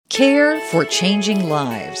Care for Changing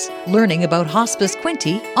Lives. Learning about Hospice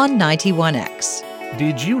Quinte on 91X.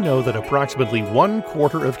 Did you know that approximately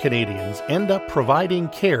 1/4 of Canadians end up providing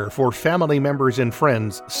care for family members and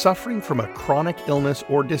friends suffering from a chronic illness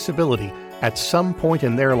or disability at some point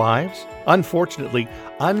in their lives? Unfortunately,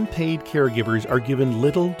 unpaid caregivers are given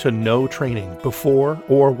little to no training before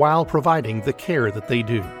or while providing the care that they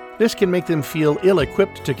do. This can make them feel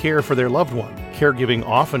ill-equipped to care for their loved one. Caregiving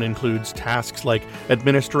often includes tasks like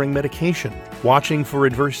administering medication, watching for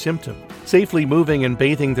adverse symptoms, safely moving and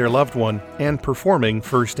bathing their loved one, and performing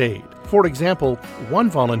first aid. For example,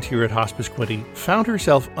 one volunteer at Hospice Quinte found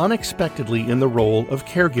herself unexpectedly in the role of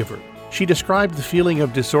caregiver. She described the feeling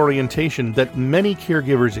of disorientation that many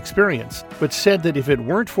caregivers experience, but said that if it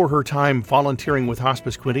weren't for her time volunteering with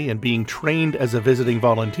Hospice Quinte and being trained as a visiting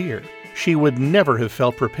volunteer, she would never have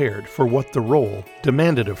felt prepared for what the role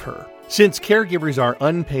demanded of her. Since caregivers are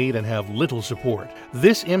unpaid and have little support,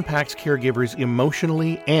 this impacts caregivers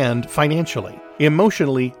emotionally and financially.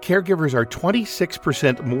 Emotionally, caregivers are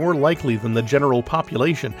 26% more likely than the general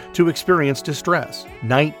population to experience distress,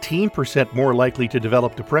 19% more likely to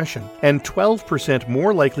develop depression, and 12%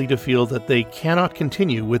 more likely to feel that they cannot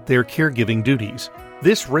continue with their caregiving duties.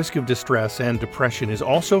 This risk of distress and depression is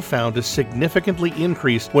also found to significantly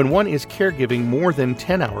increase when one is caregiving more than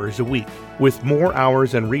 10 hours a week. With more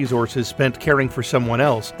hours and resources spent caring for someone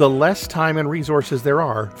else, the less time and resources there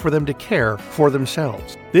are for them to care for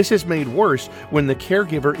themselves. This is made worse when the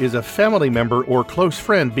caregiver is a family member or close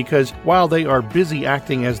friend because while they are busy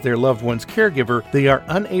acting as their loved one's caregiver, they are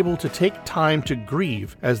unable to take time to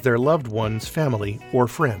grieve as their loved one's family or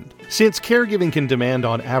friend. Since caregiving can demand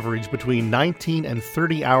on average between 19 and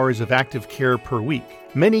 30 hours of active care per week,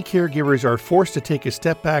 many caregivers are forced to take a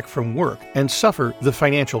step back from work and suffer the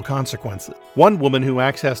financial consequences. One woman who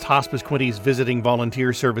accessed Hospice Quinte's visiting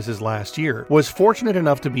volunteer services last year was fortunate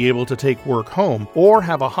enough to be able to take work home or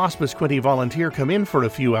have a Hospice Quinte volunteer come in for a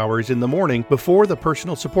few hours in the morning before the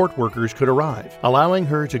personal support workers could arrive, allowing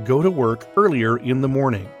her to go to work earlier in the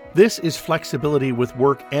morning. This is flexibility with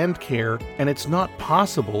work and care, and it's not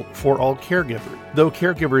possible for all caregivers. Though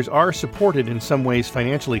caregivers are supported in some ways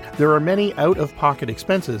financially, there are many out-of-pocket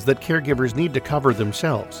expenses that caregivers need to cover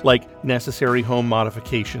themselves, like necessary home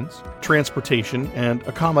modifications, transportation and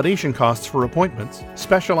accommodation costs for appointments,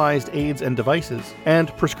 specialized aids and devices,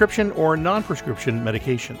 and prescription or non-prescription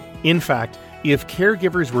medication. In fact, if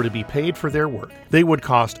caregivers were to be paid for their work, they would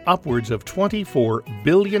cost upwards of $24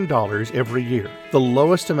 billion every year, the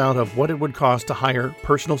lowest amount of what it would cost to hire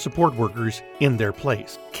personal support workers in their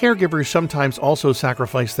place. Caregivers sometimes also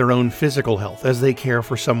sacrifice their own physical health as they care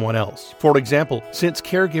for someone else. For example, since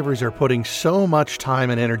caregivers are putting so much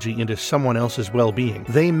time and energy into someone else's well-being,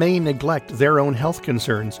 they may neglect their own health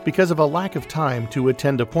concerns because of a lack of time to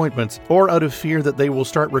attend appointments or out of fear that they will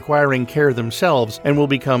start requiring care themselves and will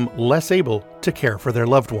become less able to care for their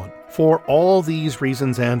loved one. For all these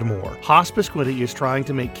reasons and more, Hospice Quinte is trying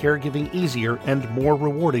to make caregiving easier and more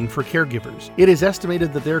rewarding for caregivers. It is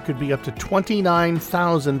estimated that there could be up to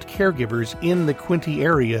 29,000 caregivers in the Quinte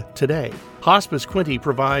area today. Hospice Quinte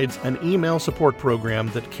provides an email support program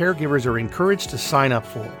that caregivers are encouraged to sign up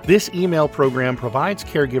for. This email program provides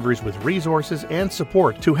caregivers with resources and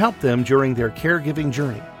support to help them during their caregiving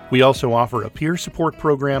journey. We also offer a peer support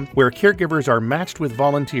program where caregivers are matched with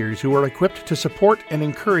volunteers who are equipped to support and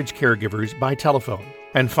encourage caregivers by telephone.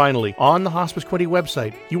 And finally, on the Hospice Quinte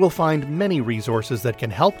website, you will find many resources that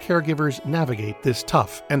can help caregivers navigate this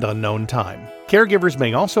tough and unknown time. Caregivers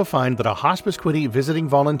may also find that a Hospice Quinte visiting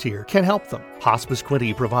volunteer can help them. Hospice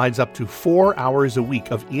Quinte provides up to 4 hours a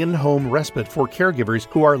week of in-home respite for caregivers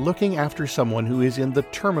who are looking after someone who is in the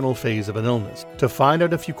terminal phase of an illness. To find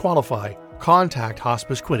out if you qualify, contact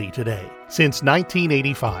Hospice Quinte today. Since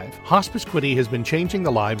 1985, Hospice Quinte has been changing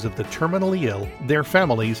the lives of the terminally ill, their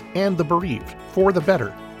families, and the bereaved for the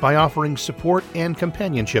better by offering support and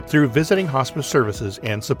companionship through visiting hospice services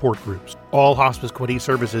and support groups. All Hospice Quinte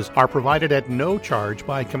services are provided at no charge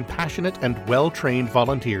by compassionate and well-trained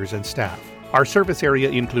volunteers and staff. Our service area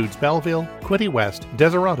includes Belleville, Quinte West,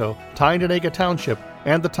 Deserato, Tyendinaga Township,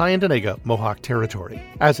 and the Tyendinaga Mohawk Territory.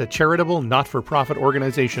 As a charitable, not-for-profit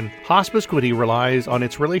organization, Hospice Quinte relies on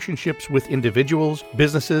its relationships with individuals,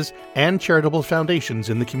 businesses, and charitable foundations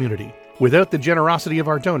in the community. Without the generosity of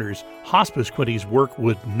our donors, Hospice Quinte's work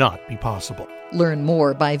would not be possible. Learn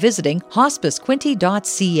more by visiting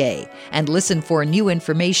hospicequinte.ca and listen for new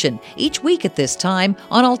information each week at this time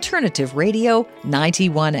on Alternative Radio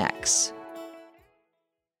 91X.